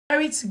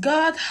Glory to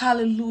God,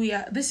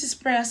 hallelujah. This is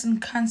Prayers and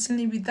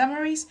Counseling with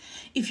Damaris.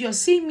 If you're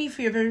seeing me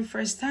for your very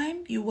first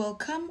time, you're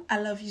welcome. I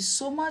love you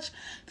so much.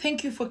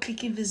 Thank you for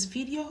clicking this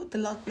video. The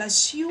Lord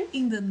bless you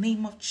in the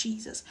name of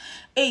Jesus.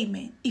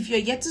 Amen. If you're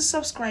yet to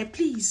subscribe,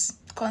 please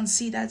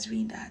consider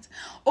doing that.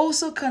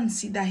 Also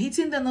consider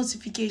hitting the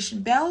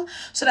notification bell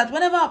so that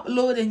whenever I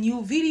upload a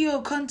new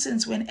video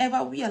content,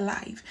 whenever we are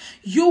live,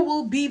 you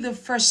will be the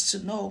first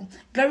to know.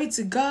 Glory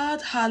to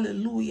God,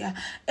 hallelujah.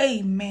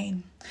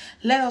 Amen.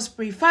 Let us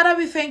pray. Father,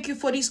 we thank you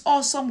for this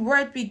awesome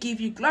word. We give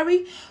you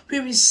glory. We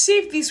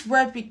receive this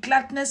word with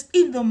gladness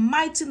in the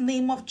mighty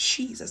name of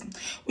Jesus.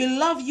 We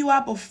love you,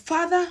 Abba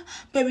Father,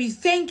 but we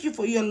thank you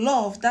for your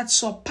love that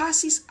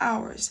surpasses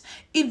ours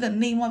in the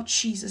name of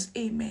Jesus.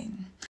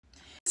 Amen.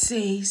 It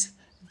says,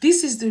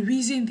 this is the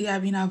reason they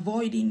have been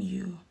avoiding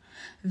you.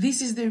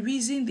 This is the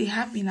reason they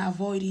have been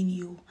avoiding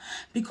you,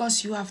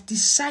 because you have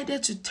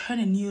decided to turn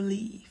a new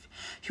leaf.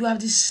 You have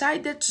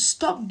decided to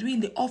stop doing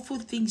the awful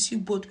things you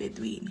both were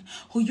doing,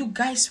 or you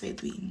guys were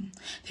doing.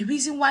 The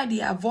reason why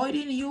they are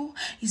avoiding you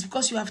is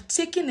because you have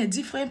taken a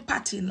different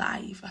path in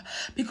life,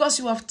 because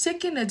you have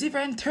taken a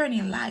different turn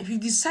in life.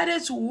 You've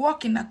decided to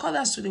walk in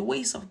accordance to the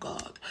ways of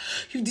God.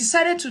 You've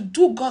decided to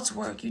do God's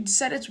work. You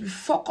decided to be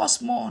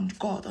focused more on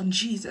God, on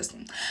Jesus.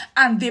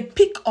 And they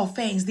pick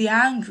offense. They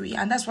are angry,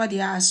 and that's why they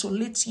are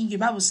isolating you. The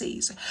Bible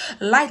says,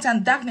 light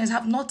and darkness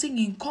have nothing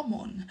in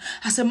common.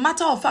 As a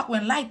matter of fact,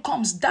 when light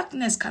comes,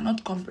 darkness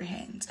cannot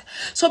comprehend.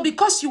 So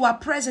because you are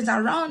present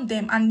around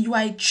them and you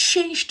are a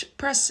changed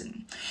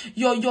person,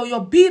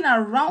 your being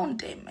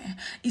around them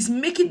is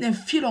making them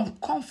feel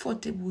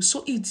uncomfortable.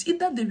 So it's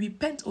either they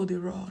repent or they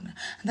run.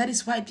 And that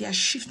is why they are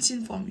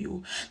shifting from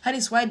you. That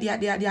is why they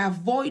are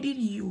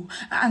avoiding you.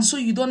 And so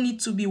you don't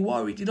need to be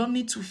worried. You don't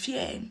need to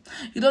fear.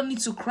 You don't need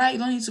to cry. You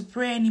don't need to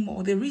pray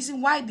anymore. The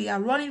reason why they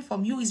are running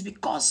from you is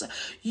because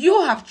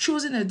you have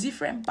chosen a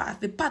different path,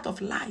 the path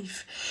of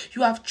life.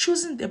 You have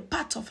chosen the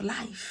path of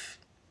life.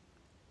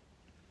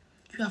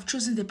 You have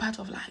chosen the path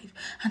of life.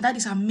 And that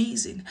is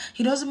amazing.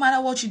 It doesn't matter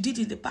what you did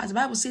in the past. The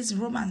Bible says in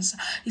Romans,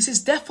 it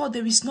says, therefore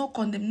there is no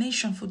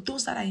condemnation for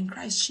those that are in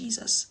Christ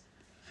Jesus,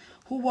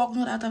 who walk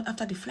not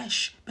after the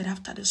flesh, but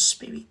after the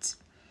Spirit.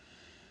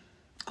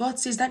 God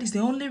says that is the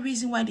only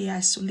reason why they are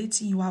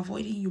isolating you,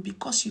 avoiding you,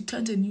 because you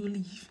turned a new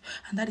leaf.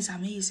 And that is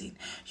amazing.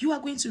 You are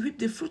going to reap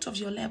the fruit of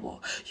your labor.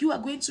 You are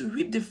going to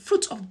reap the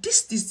fruit of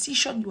this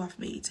decision you have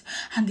made.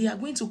 And they are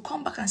going to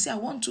come back and say, I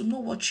want to know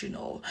what you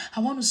know.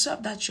 I want to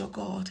serve that your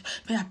God.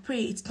 But I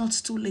pray it's not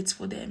too late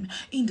for them.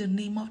 In the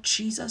name of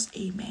Jesus,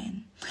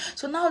 amen.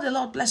 So now the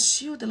Lord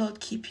bless you. The Lord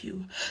keep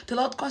you. The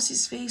Lord cause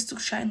his face to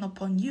shine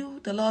upon you.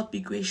 The Lord be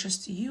gracious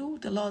to you.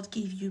 The Lord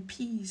give you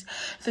peace.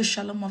 The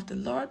shalom of the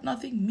Lord,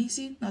 nothing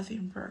missing,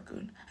 nothing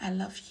broken. I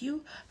love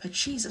you, but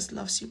Jesus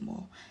loves you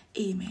more.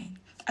 Amen.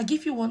 I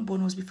give you one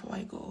bonus before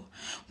I go.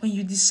 When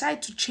you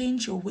decide to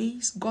change your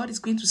ways, God is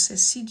going to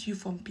secede you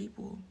from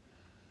people.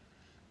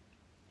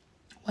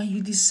 When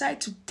you decide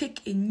to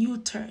take a new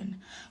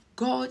turn,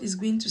 God is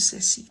going to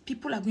secede.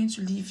 People are going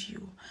to leave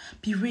you.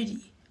 Be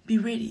ready. Be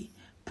ready.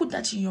 Put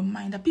that in your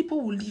mind that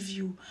people will leave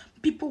you.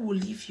 People will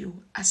leave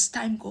you as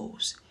time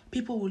goes.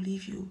 People will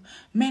leave you.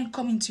 Men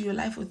come into your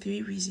life for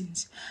 3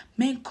 reasons.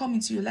 Men come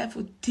into your life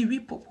for 3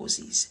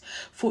 purposes.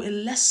 For a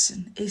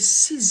lesson, a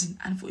season,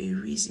 and for a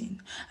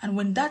reason. And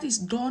when that is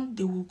done,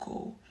 they will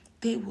go.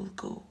 They will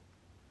go.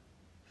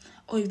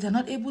 Or if they're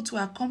not able to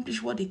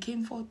accomplish what they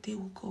came for, they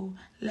will go.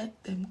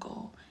 Let them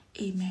go.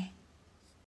 Amen.